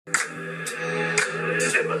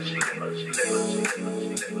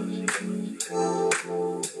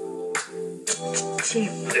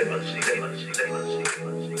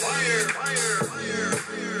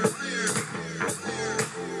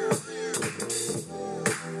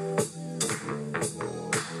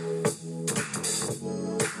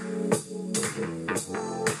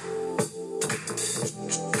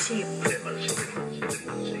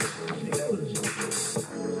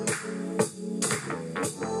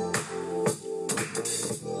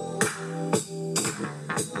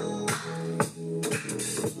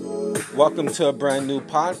Welcome to a brand new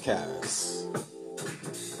podcast.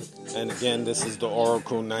 And again, this is the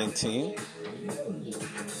Oracle 19.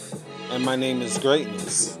 And my name is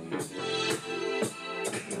Greatness.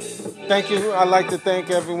 Thank you. I'd like to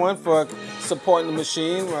thank everyone for supporting the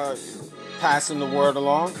machine, passing the word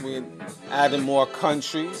along. We're adding more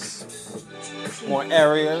countries, more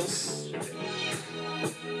areas,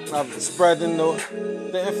 spreading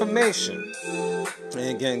the information.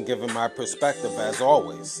 And again, giving my perspective as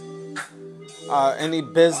always. Any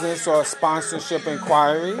business or sponsorship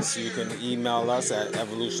inquiries, you can email us at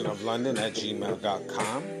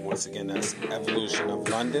evolutionoflondon@gmail.com. Once again, that's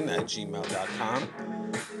evolutionoflondon@gmail.com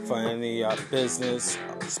for any business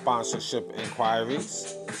sponsorship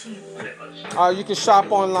inquiries. You can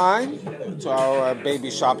shop online to our baby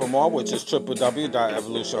shopper mall, which is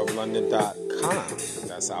www.evolutionoflondon.com.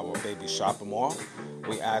 That's our baby shopper mall.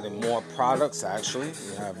 We added more products, actually.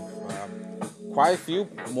 We have quite a few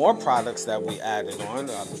more products that we added on.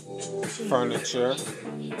 Furniture,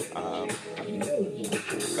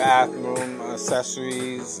 bathroom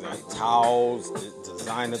accessories, towels,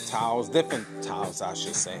 designer towels, different towels, I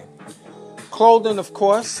should say. Clothing, of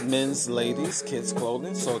course, men's, ladies, kids'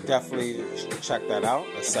 clothing. So definitely check that out,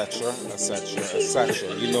 etc., etc.,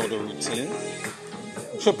 etc. You know the routine.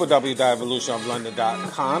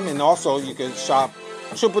 www.evolutionoflondon.com. And also you can shop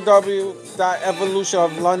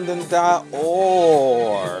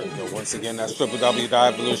www.evolutionoflondon.org. Once again, that's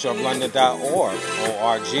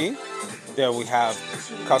www.evolutionoflondon.org. There we have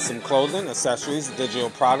custom clothing, accessories, digital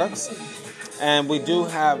products. And we do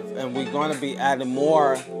have, and we're going to be adding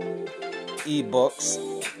more ebooks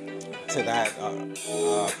to that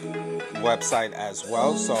website as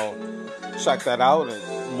well. So check that out. And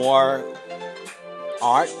more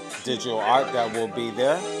art, digital art that will be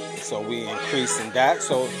there. So we increasing that.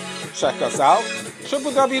 So check us out.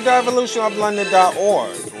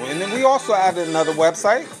 www.evolutionoflondon.org. And then we also added another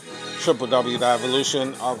website,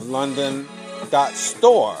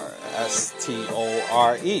 www.evolutionoflondon.store.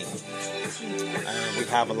 STORE. And we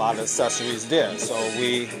have a lot of accessories there. So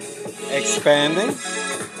we expanding.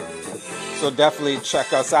 So definitely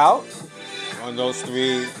check us out on those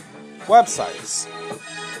 3 websites.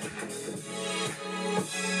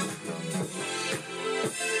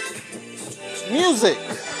 Music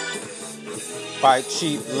by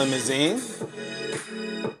Cheap Limousine.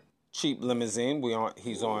 Cheap Limousine.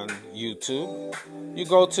 He's on YouTube. You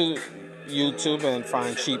go to YouTube and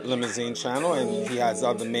find Cheap Limousine channel, and he has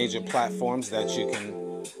other major platforms that you can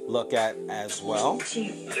look at as well.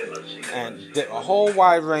 And a whole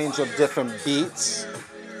wide range of different beats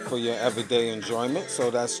for your everyday enjoyment. So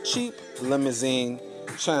that's Cheap Limousine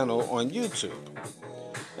channel on YouTube.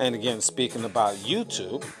 And again, speaking about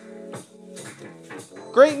YouTube,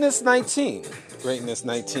 Greatness 19. Greatness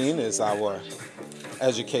 19 is our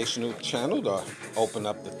educational channel to open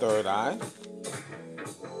up the third eye.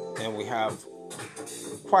 And we have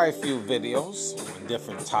quite a few videos on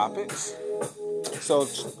different topics. So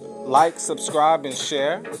like, subscribe, and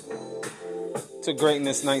share to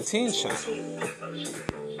Greatness 19 channel.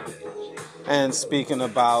 And speaking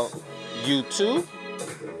about YouTube,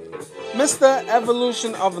 Mr.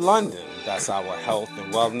 Evolution of London. That's our health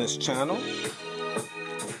and wellness channel.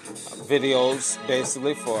 Videos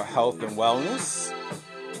basically for health and wellness,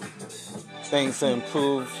 things to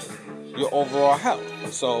improve your overall health.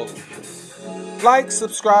 So like,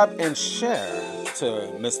 subscribe, and share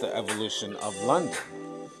to Mr. Evolution of London.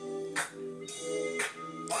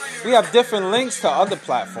 We have different links to other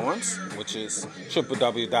platforms, which is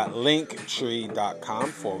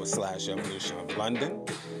www.linktree.com/Evolution of London.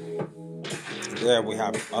 There we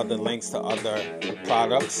have other links to other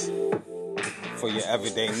products for your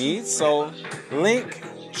everyday needs. So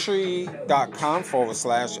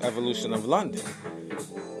linktree.com/Evolution of London.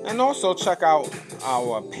 And also check out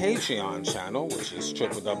our Patreon channel, which is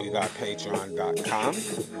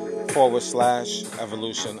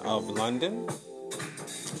www.patreon.com/Evolution of London.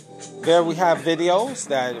 There we have videos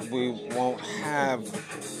that we won't have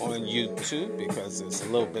on YouTube because it's a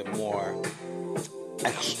little bit more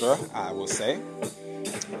extra, I would say.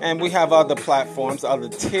 And we have other platforms, other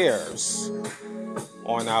tiers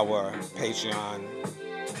on our Patreon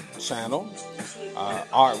channel.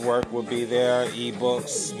 Artwork will be there,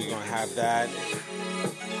 ebooks, we're going to have that.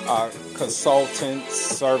 Consultant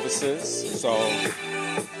services, so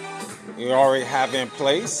we already have in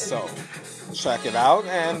place, so check it out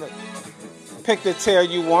and pick the tier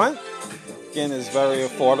you want. Again, it's very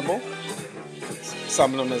affordable.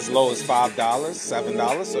 Some of them as low as $5,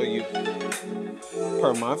 $7 so you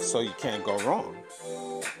per month, so you can't go wrong.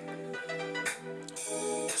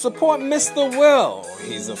 Support Mr. Will.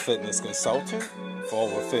 He's a fitness consultant for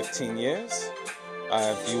over 15 years.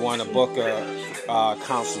 If you want to book a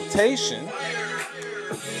consultation,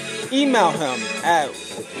 email him at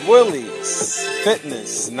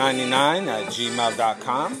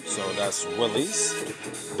williesfitness99@gmail.com. So that's Willies,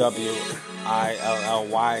 WILLYZ,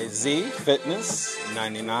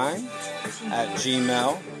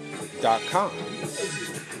 fitness99@gmail.com.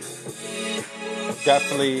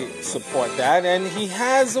 Definitely support that. And he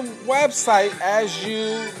has a website, as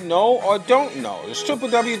you know or don't know. It's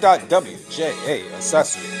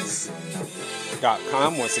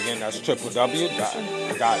www.wjaaccessories.com. Once again, that's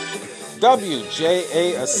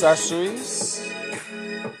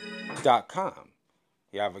www.wjaaccessories.com.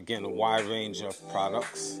 You have, again, a wide range of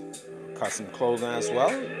products, custom clothing as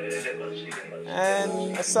well,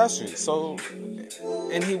 and accessories. So,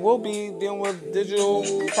 and he will be dealing with digital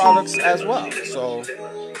products as well. So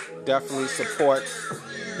definitely support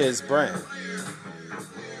his brand.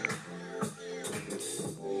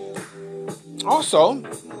 Also,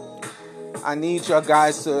 I need your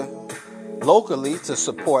guys to locally to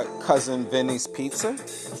support Cousin Vinny's Pizza.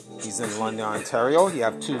 He's in London, Ontario. He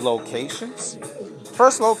have 2 locations.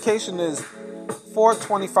 First location is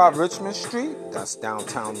 425 Richmond Street. That's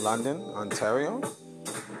downtown London, Ontario.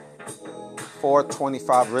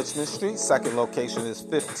 425 Richmond Street. Second location is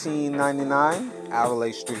 1599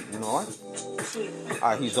 Adelaide Street North.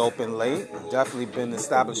 He's open late. Definitely been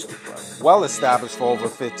well established for over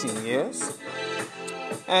 15 years.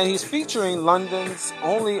 And he's featuring London's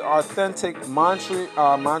only authentic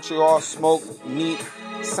Montreal smoked meat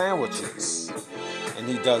sandwiches. And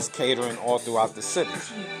he does catering all throughout the city.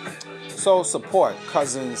 So support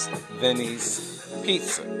Cousins Vinny's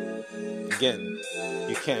Pizza. Again,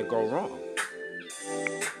 you can't go wrong.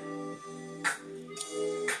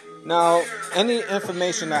 Now, any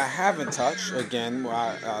information I haven't touched, again,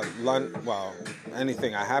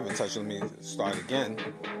 anything I haven't touched, let me start again.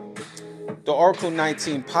 The Oracle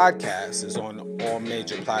 19 podcast is on all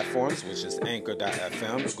major platforms, which is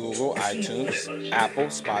Anchor.fm, Google, iTunes, Apple,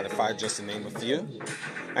 Spotify, just to name a few.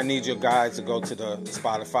 I need you guys to go to the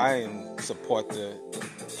Spotify and support the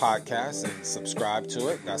podcast and subscribe to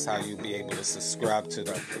it. That's how you'll be able to subscribe to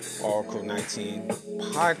the Oracle 19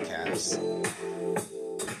 podcast.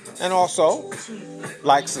 And also,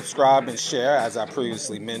 like, subscribe, and share, as I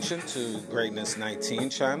previously mentioned, to Greatness 19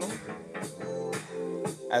 channel,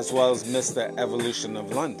 as well as Mr. Evolution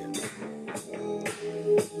of London.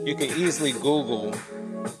 You can easily Google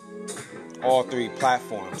all 3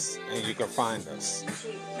 platforms and you can find us.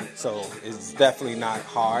 So it's definitely not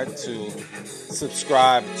hard to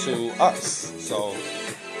subscribe to us. So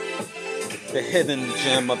the hidden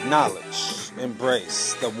gem of knowledge,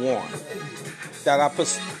 embrace the warmth that I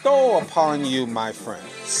bestow upon you, my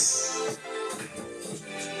friends.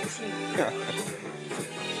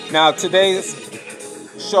 Now, today's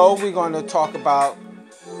show, we're going to talk about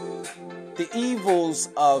the evils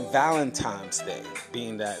of Valentine's Day,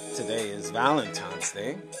 being that today is Valentine's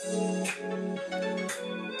Day.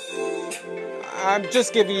 I'm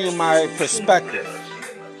just giving you my perspective.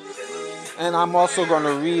 And I'm also going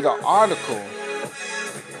to read an article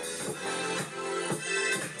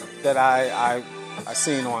that I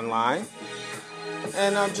seen online.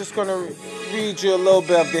 And I'm just going to read you a little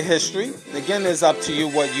bit of the history. Again, it's up to you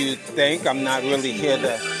what you think. I'm not really here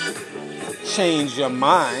to change your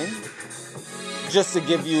mind. Just to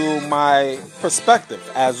give you my perspective,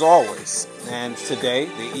 as always. And today,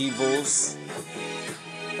 the evils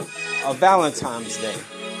of Valentine's Day.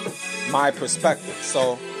 My perspective.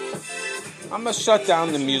 So, I'm going to shut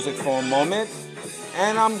down the music for a moment.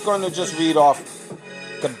 And I'm going to just read off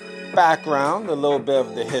the background, a little bit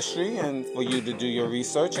of the history, and for you to do your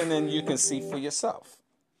research, and then you can see for yourself.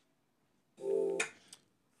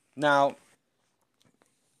 Now,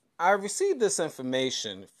 I received this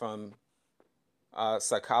information from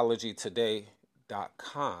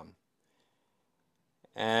psychologytoday.com,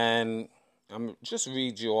 and I'm just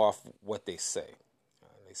read you off what they say.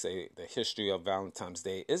 They say the history of Valentine's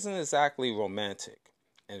Day isn't exactly romantic.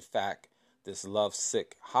 In fact, this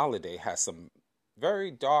lovesick holiday has some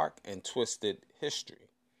very dark and twisted history.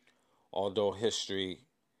 although history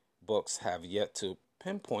books have yet to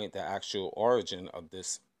pinpoint the actual origin of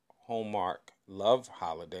this hallmark love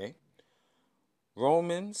holiday.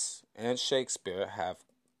 Romans and Shakespeare have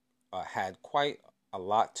had quite a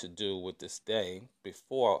lot to do with this day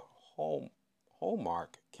before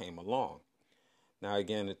Hallmark came along. Now,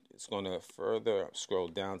 again, it's going to further scroll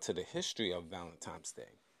down to the history of Valentine's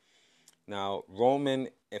Day. Now, Roman,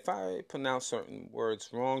 if I pronounce certain words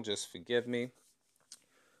wrong, just forgive me,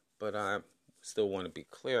 but I still want to be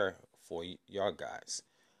clear for y'all guys.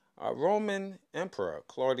 Roman Emperor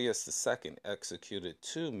Claudius II executed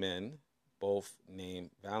two men, both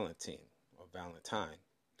named Valentine or Valentine,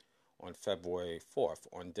 on February 4th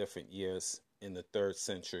on different years in the 3rd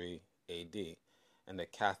century AD, and the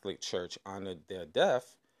Catholic Church honored their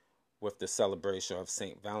death with the celebration of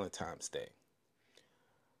St. Valentine's Day.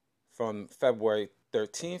 From February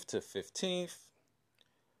 13th to 15th,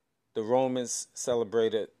 the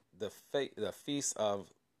celebrated the feast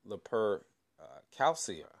of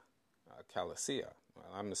Lupercalia.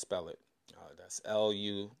 I'm going to spell it. That's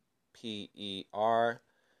Lupercalia.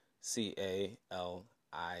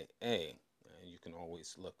 You can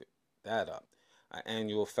always look that up. An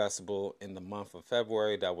annual festival in the month of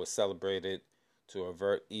February that was celebrated to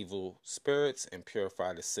avert evil spirits and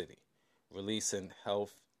purify the city, releasing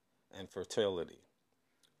health and fertility.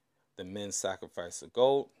 The men sacrificed a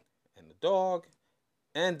goat and a dog,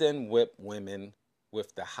 and then whip women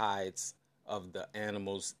with the hides of the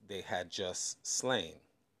animals they had just slain.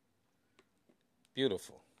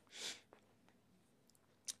 Beautiful.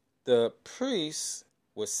 The priests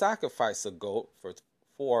would sacrifice a goat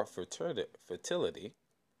for fertility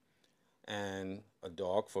and a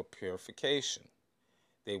dog for purification.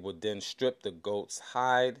 They would then strip the goat's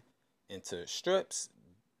hide into strips,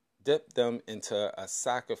 dip them into a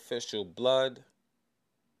sacrificial blood,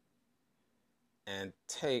 and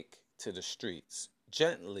take to the streets,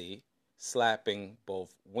 gently slapping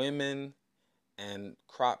both women and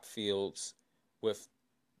crop fields with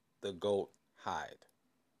the goat hide.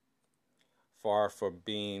 Far from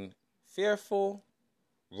being fearful,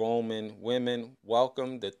 Roman women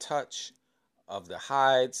welcomed the touch of the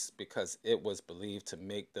hides because it was believed to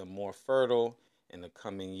make them more fertile in the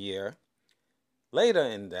coming year. Later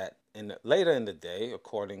in the day,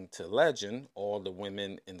 according to legend, all the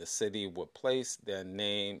women in the city would place their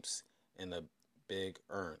names in a big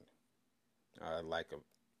urn, like a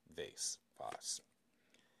vase.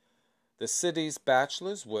 The city's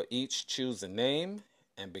bachelors would each choose a name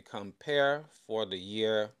and become pair for the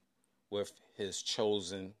year with his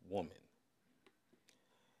chosen woman.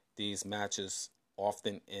 These matches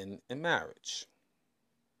often end in marriage.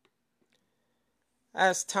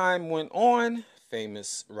 As time went on,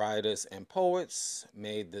 famous writers and poets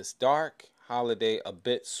made this dark holiday a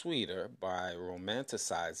bit sweeter by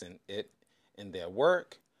romanticizing it in their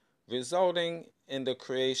work, resulting in the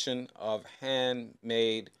creation of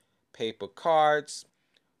handmade paper cards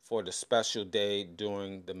for the special day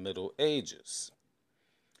during the Middle Ages.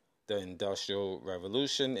 The Industrial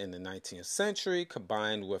Revolution in the 19th century,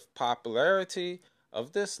 combined with popularity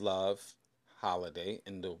of this love holiday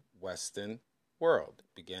in the Western world,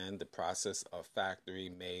 began the process of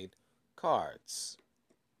factory-made cards.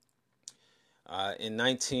 In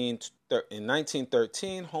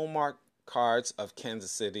 1913, Hallmark Cards of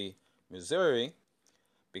Kansas City, Missouri,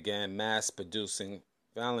 began mass-producing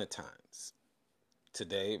Valentines.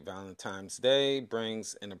 Today, Valentine's Day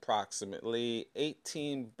brings in approximately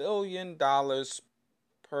 $18 billion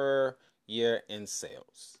per year in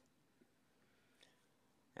sales.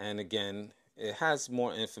 And again, it has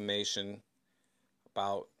more information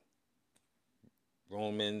about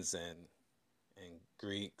Romans and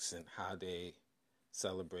Greeks and how they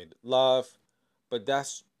celebrated love. But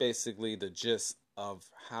that's basically the gist of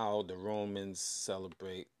how the Romans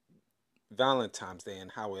celebrate Valentine's Day and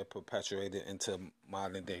how it perpetuated into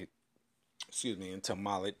modern day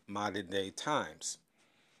times.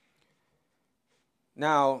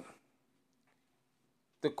 Now,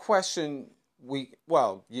 the question you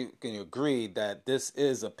can agree that this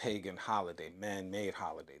is a pagan holiday, man-made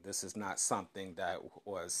holiday. This is not something that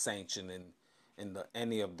was sanctioned in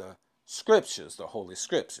any of the scriptures, the holy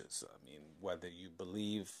scriptures. I mean, whether you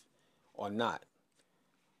believe or not.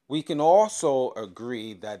 We can also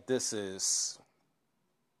agree that this is,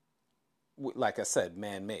 like I said,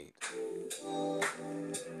 man-made.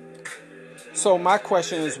 So my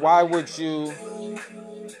question is, why would you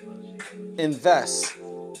invest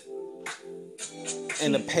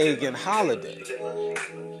in a pagan holiday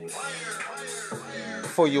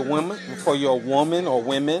for your woman or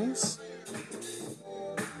women's?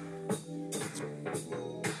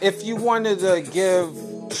 If you wanted to give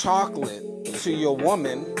chocolate to your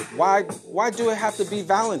woman, why do it have to be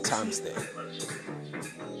Valentine's Day?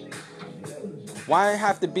 Why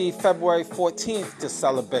have to be February 14th to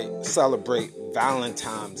celebrate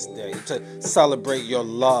Valentine's Day, to celebrate your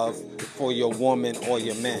love for your woman or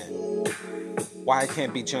your man? Why it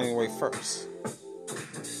can't be January 1st?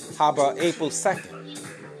 How about April 2nd?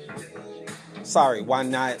 Sorry, why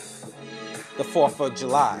not the 4th of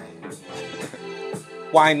July?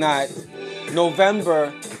 Why not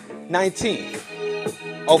November 19th?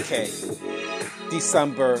 Okay,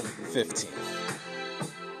 December 15th.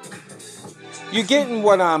 You're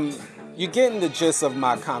getting the gist of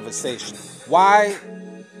my conversation. Why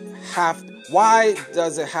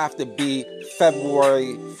does it have to be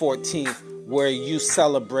February 14th where you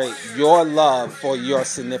celebrate your love for your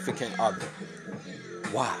significant other?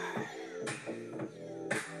 Why?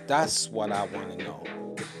 That's what I want to know.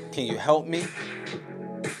 Can you help me?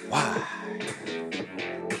 Why?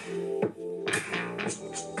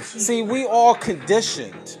 See, we all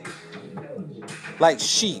conditioned like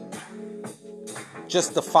sheep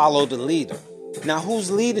just to follow the leader. Now,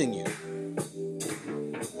 who's leading you?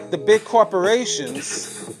 The big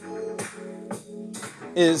corporations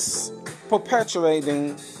is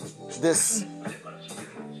perpetuating this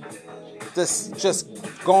just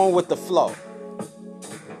going with the flow.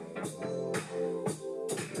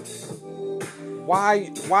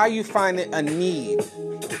 Why you find it a need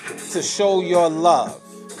to show your love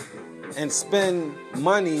and spend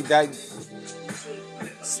money that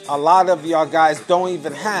a lot of y'all guys don't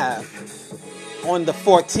even have on the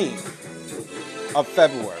 14th of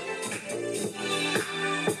February?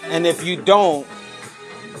 And if you don't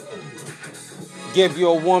give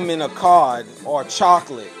your woman a card or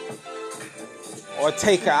chocolate or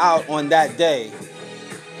take her out on that day,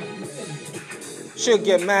 she'll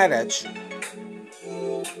get mad at you.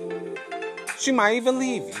 She might even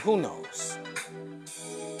leave you. Who knows?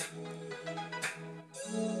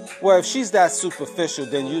 Well, if she's that superficial,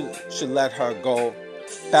 then you should let her go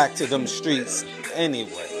back to them streets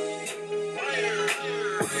anyway.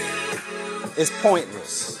 It's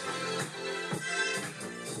pointless.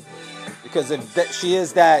 Because if she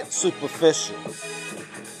is that superficial,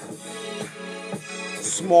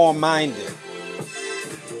 small-minded,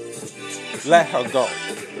 let her go.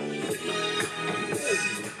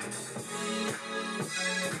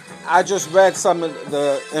 I just read some of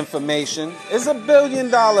the information. It's $1 billion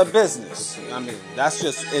business. I mean, that's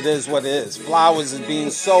just, it is what it is. Flowers is being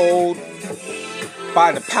sold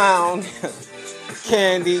by the pound.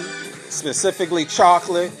 Candy, specifically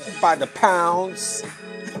chocolate, by the pounds.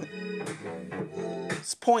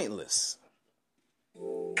 It's pointless.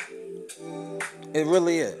 It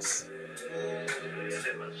really is.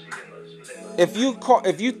 If you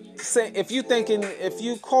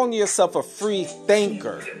calling yourself a free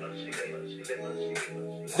thinker,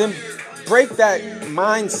 then break that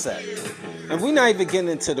mindset. And we're not even getting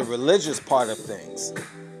into the religious part of things.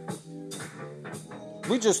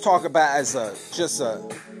 We just talk about as a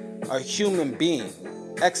human being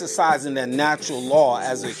exercising their natural law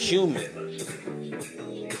as a human,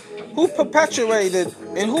 who perpetuated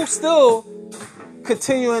and who still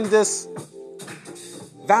continuing this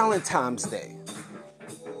Valentine's Day,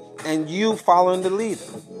 and you following the leader,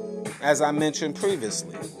 as I mentioned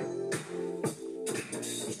previously.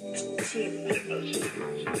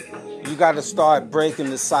 You got to start breaking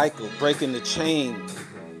the cycle, breaking the chain,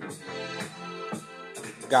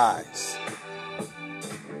 guys.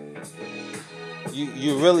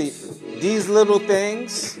 You really, these little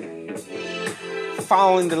things,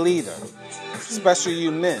 following the leader, especially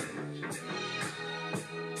you men,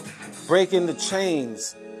 breaking the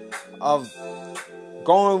chains of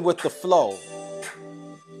going with the flow.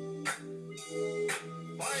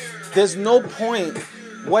 There's no point.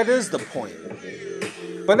 What is the point?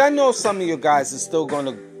 But I know some of you guys are still going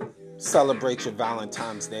to celebrate your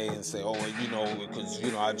Valentine's Day and say, oh, because,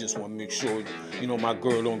 I just want to make sure, my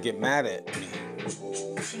girl don't get mad at me.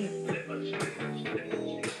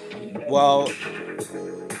 Well,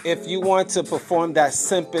 if you want to perform that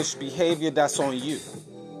simpish behavior, that's on you.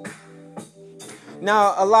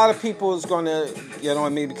 Now, a lot of people is going to,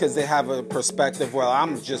 because they have a perspective, well,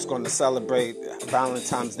 I'm just going to celebrate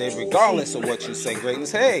Valentine's Day regardless of what you say,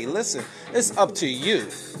 greatness. Hey, listen, it's up to you.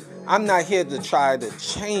 I'm not here to try to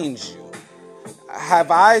change you.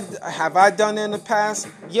 Have I done it in the past?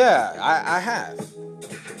 Yeah, I have.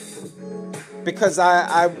 Because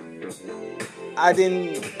I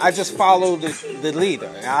just followed the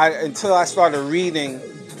leader. Until I started reading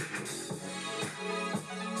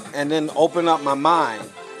and then open up my mind.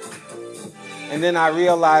 And then I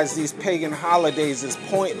realized these pagan holidays is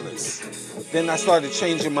pointless. then I started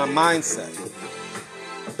changing my mindset.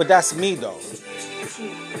 But that's me, though.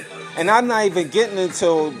 And I'm not even getting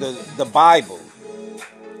into the Bible.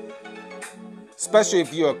 Especially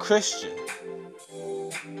if you're a Christian.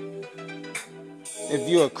 If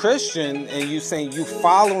you're a Christian and you're saying you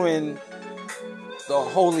following the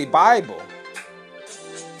Holy Bible,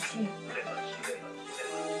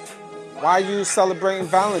 why are you celebrating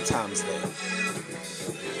Valentine's Day?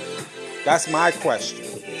 That's my question.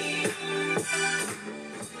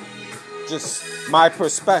 Just my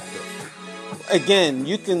perspective. Again,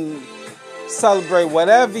 you can celebrate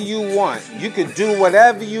whatever you want. You could do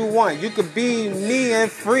whatever you want. You could be me and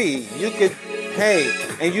free. You could, hey,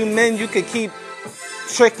 and you men, you could keep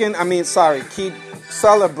keep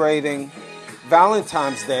celebrating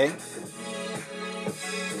Valentine's Day.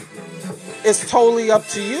 It's totally up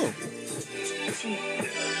to you.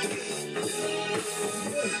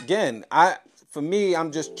 Again, for me,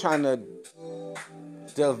 I'm just trying to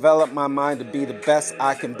develop my mind to be the best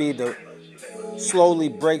I can be, to slowly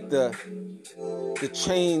break the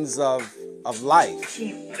chains of life,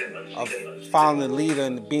 of following the leader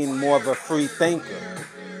and being more of a free thinker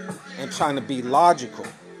and trying to be logical.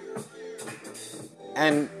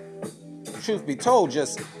 And truth be told,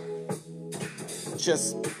 just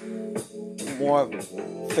more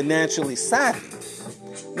financially savvy.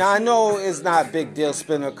 Now, I know it's not a big deal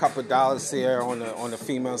spending a couple of dollars here on the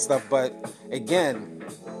female stuff, but again,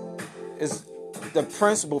 it's the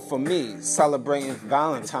principle for me, celebrating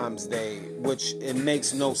Valentine's Day, which it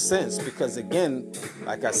makes no sense because, again,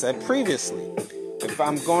 like I said previously, if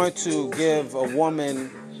I'm going to give a woman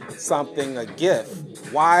something, a gift,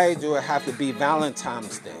 why do it have to be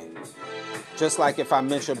Valentine's Day? Just like if I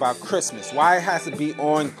mentioned about Christmas, why it has to be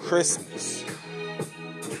on Christmas?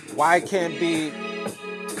 Why it can't be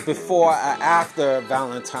before or after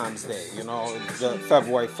Valentine's Day, the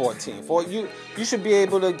February 14th. Or you should be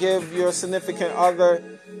able to give your significant other,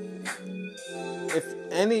 if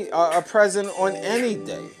any, a present on any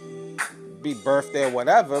day. Be birthday or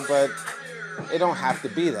whatever, but it don't have to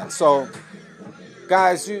be that. So,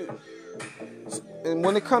 guys, and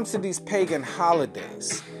when it comes to these pagan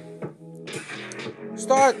holidays,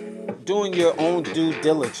 start doing your own due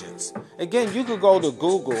diligence. Again, you could go to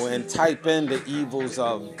Google and type in the evils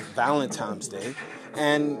of Valentine's Day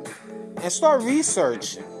and start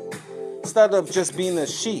researching instead of just being a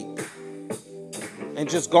sheep and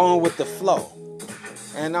just going with the flow.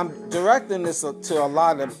 And I'm directing this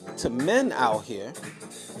to men out here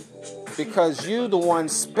because you're the one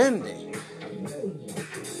spending.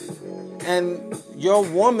 And your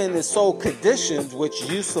woman is so conditioned, which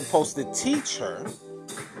you're supposed to teach her,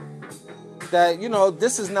 that,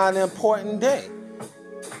 this is not an important day.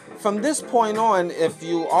 From this point on, if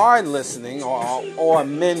you are listening, or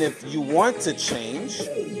men, if you want to change,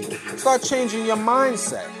 start changing your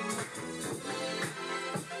mindset.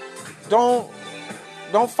 Don't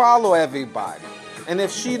follow everybody. And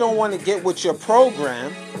if she don't want to get with your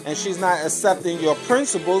program and she's not accepting your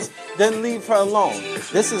principles, then leave her alone.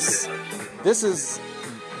 This is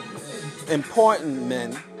important,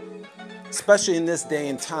 men, especially in this day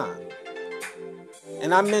and time.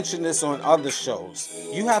 And I mentioned this on other shows.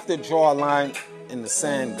 You have to draw a line in the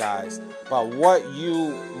sand, guys, about what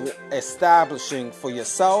you establishing for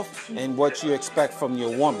yourself and what you expect from your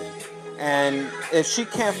woman. And if she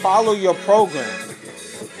can't follow your program,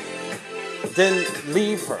 then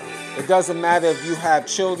leave her. It doesn't matter if you have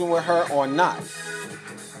children with her or not.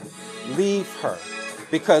 Leave her.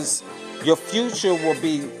 Because your future will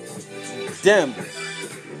be dim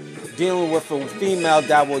dealing with a female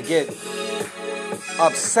that will get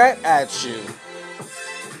upset at you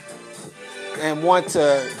and want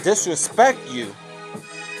to disrespect you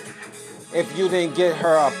if you didn't get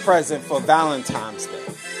her a present for Valentine's Day.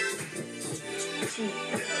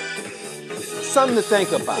 Something to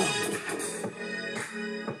think about.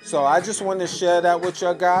 So I just want to share that with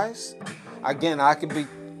you guys. Again, I could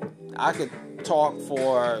talk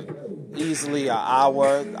for easily an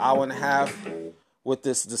hour and a half with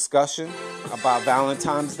this discussion about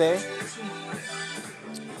Valentine's Day.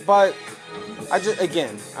 But I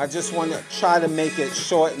just want to try to make it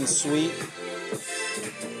short and sweet.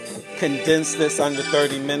 Condense this under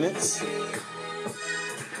 30 minutes.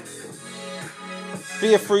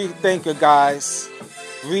 Be a free thinker, guys.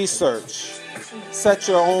 Research. Set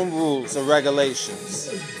your own rules and regulations.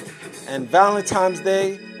 And Valentine's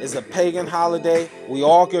Day is a pagan holiday. We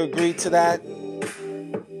all can agree to that.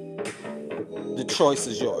 The choice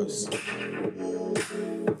is yours.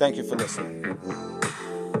 Thank you for listening.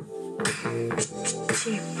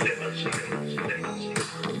 Sí.